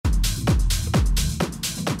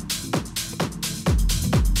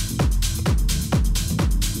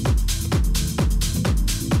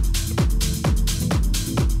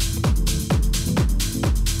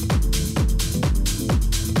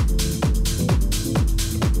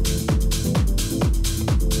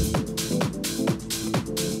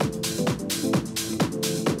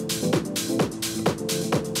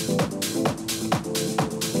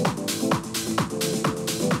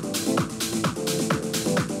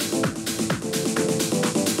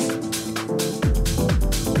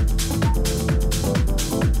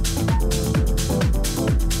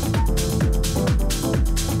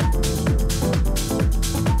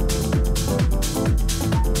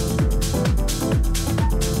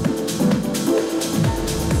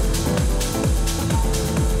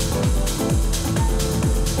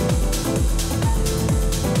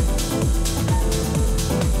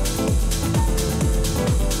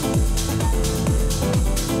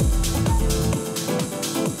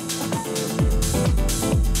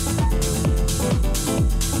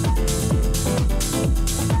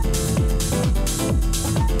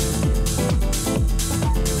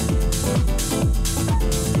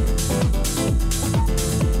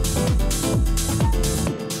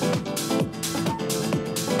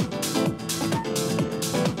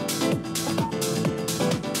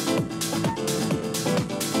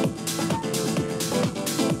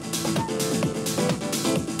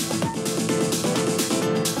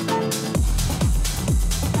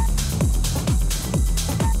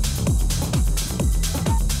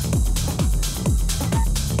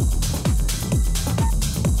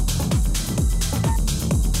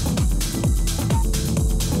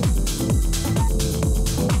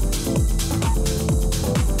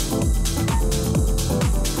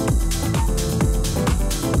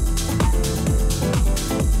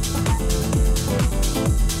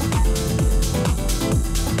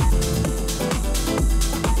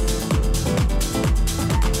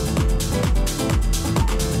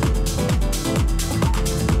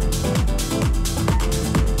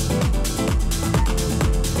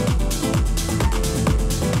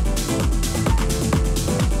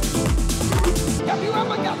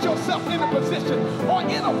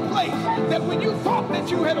that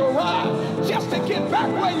you had arrived just to get back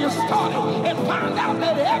where you started and find out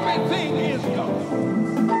that everything is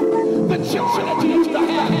gone. The joy that you used to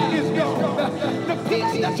have is gone. The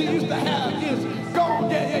peace that you used to have is gone.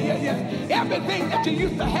 Yeah. Everything that you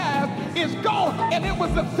used to have is gone. And it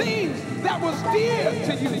was the things that was dear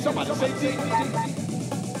to you. Somebody say dear.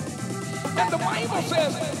 And the Bible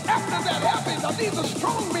says, after that happened, now these are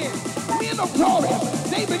strong men of warriors.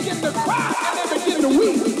 They begin to cry and they begin to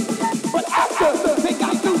weep. But after they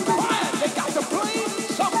got through crying, they got to blame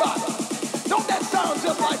somebody. Don't that sound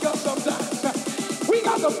just like us sometimes? We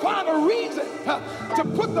got to find a reason to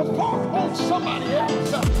put the fault on somebody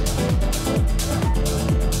else.